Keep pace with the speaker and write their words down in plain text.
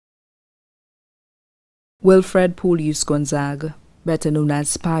Wilfred Polius Gonzague, better known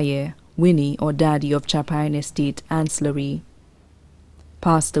as Paye, Winnie or Daddy of Chapine Estate, Ancillary,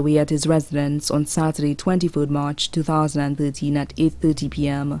 passed away at his residence on Saturday 23rd March 2013 at 8:30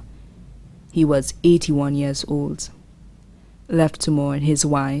 p.m. He was 81 years old. Left to mourn his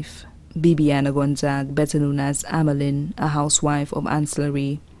wife, Bibiana Gonzague, better known as Ameline, a housewife of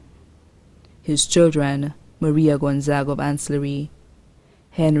Ancillary. His children, Maria Gonzague of Ancillary,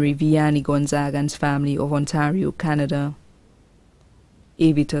 Henry Vianney Gonzague and family of Ontario, Canada,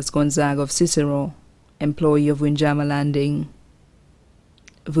 Avitus Gonzague of Cicero, employee of Windjammer Landing,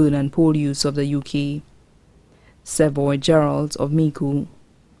 Vernon Polius of the UK, Savoy Gerald of Miku,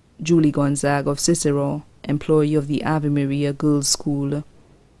 Julie Gonzague of Cicero, employee of the Ave Maria Girls' School,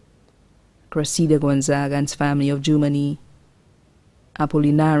 Cressida Gonzague and family of Germany,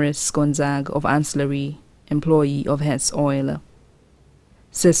 Apollinaris Gonzague of Ancillary, employee of Hess Oil.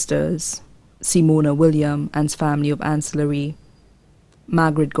 Sisters, Simona William and family of Ancillary,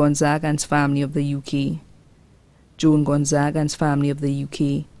 Margaret Gonzague and family of the UK, Joan Gonzague and family of the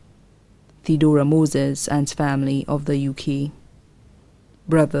UK, Theodora Moses and family of the UK.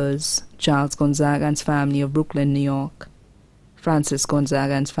 Brothers, Charles Gonzague and family of Brooklyn, New York, Francis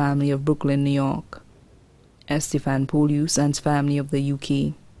Gonzague and family of Brooklyn, New York, Estefan Polius and family of the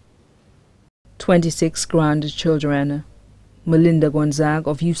UK. 26 grandchildren: Melinda Gonzague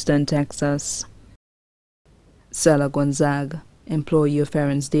of Houston, Texas, Stella Gonzague, employee of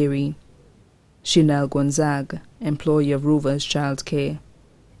Ferrens Dairy, Chanel Gonzague, employee of Rovers Child Care,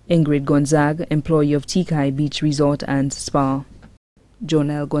 Ingrid Gonzague, employee of Tikai Beach Resort and Spa,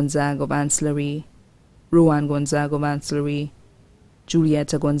 Jonelle Gonzague of Ancillary, Rowan Gonzague of Ancillary,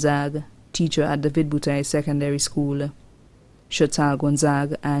 Julietta Gonzague, teacher at the Vidboutai Secondary School, Chantal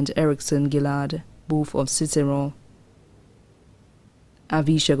Gonzague and Erickson Gillard, both of Cicero,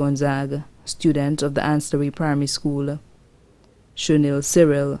 Avisha Gonzague, student of the Ancillary Primary School, Chanel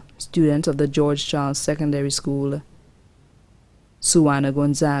Cyril, student of the George Charles Secondary School, Suwana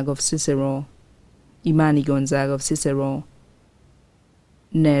Gonzague of Cicero, Imani Gonzague of Cicero,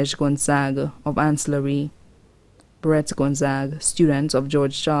 Nej Gonzague of Ancillary, Brett Gonzague, student of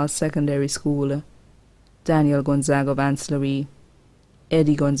George Charles Secondary School, Daniel Gonzague of Ancillary,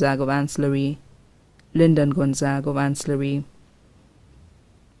 Eddie Gonzague of Ancillary, Lyndon Gonzague of Ancillary,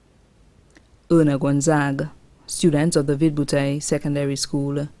 Erna Gonzague, student of the Vidboutai Secondary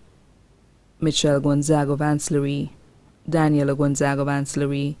School, Michelle Gonzague of Ancillary, Daniela Gonzague of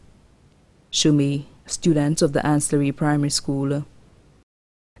Ancillary, Shumi, student of the Ancillary Primary School,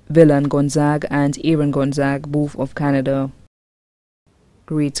 Villan Gonzague and Aaron Gonzague, both of Canada.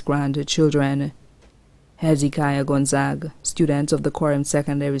 Great-grandchildren: Hezekiah Gonzague, student of the Coram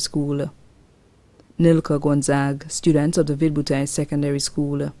Secondary School, Nilka Gonzague, student of the Vidboutai Secondary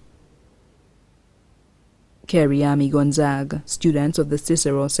School, Kerry Ami Gonzague, student of the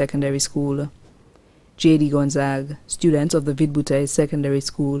Cicero Secondary School, J.D. Gonzague, student of the Vidboutai Secondary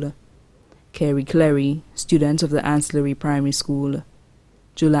School, Kerry Clary, student of the Ancillary Primary School,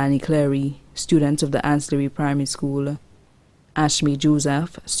 Julani Clary, student of the Ancillary Primary School, Ashmi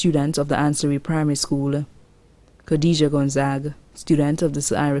Joseph, student of the Ancillary Primary School, Khadija Gonzague, student of the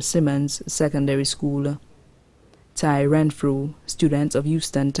Sir Ira Simmons Secondary School, Ty Renfrew, student of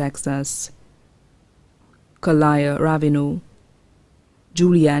Houston, Texas, Kalaya Ravino,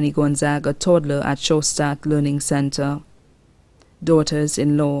 Giuliani Gonzague, a toddler at Shawstadt Learning Center,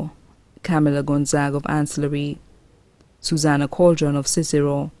 daughters-in-law: Camilla Gonzague of Ancillary, Susanna Cauldron of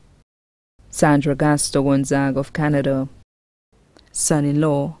Cicero, Sandra Gasto Gonzague of Canada,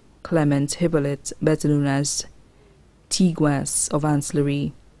 son-in-law: Clement Hippolyte, better known as Tiguas of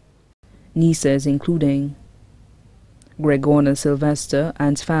Ancillary, nieces including Gregorna Sylvester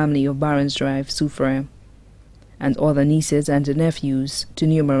and family of Barons Drive, Soufrière, and other nieces and nephews, too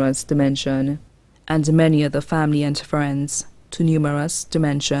numerous to mention, and many other family and friends, too numerous to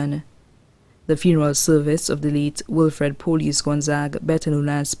mention. The funeral service of the late Wilfred Polius Gonzague, better known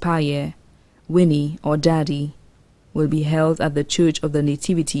as Paye, Winnie or Daddy, will be held at the Church of the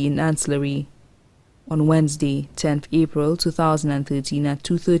Nativity in Ancillary on Wednesday, 10th April 2013 at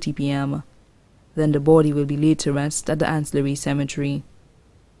 2:30 p.m. Then the body will be laid to rest at the Ancillary Cemetery.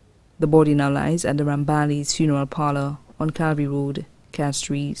 The body now lies at the Rambali's Funeral Parlor on Calvary Road,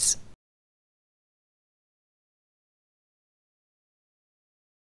 Castries.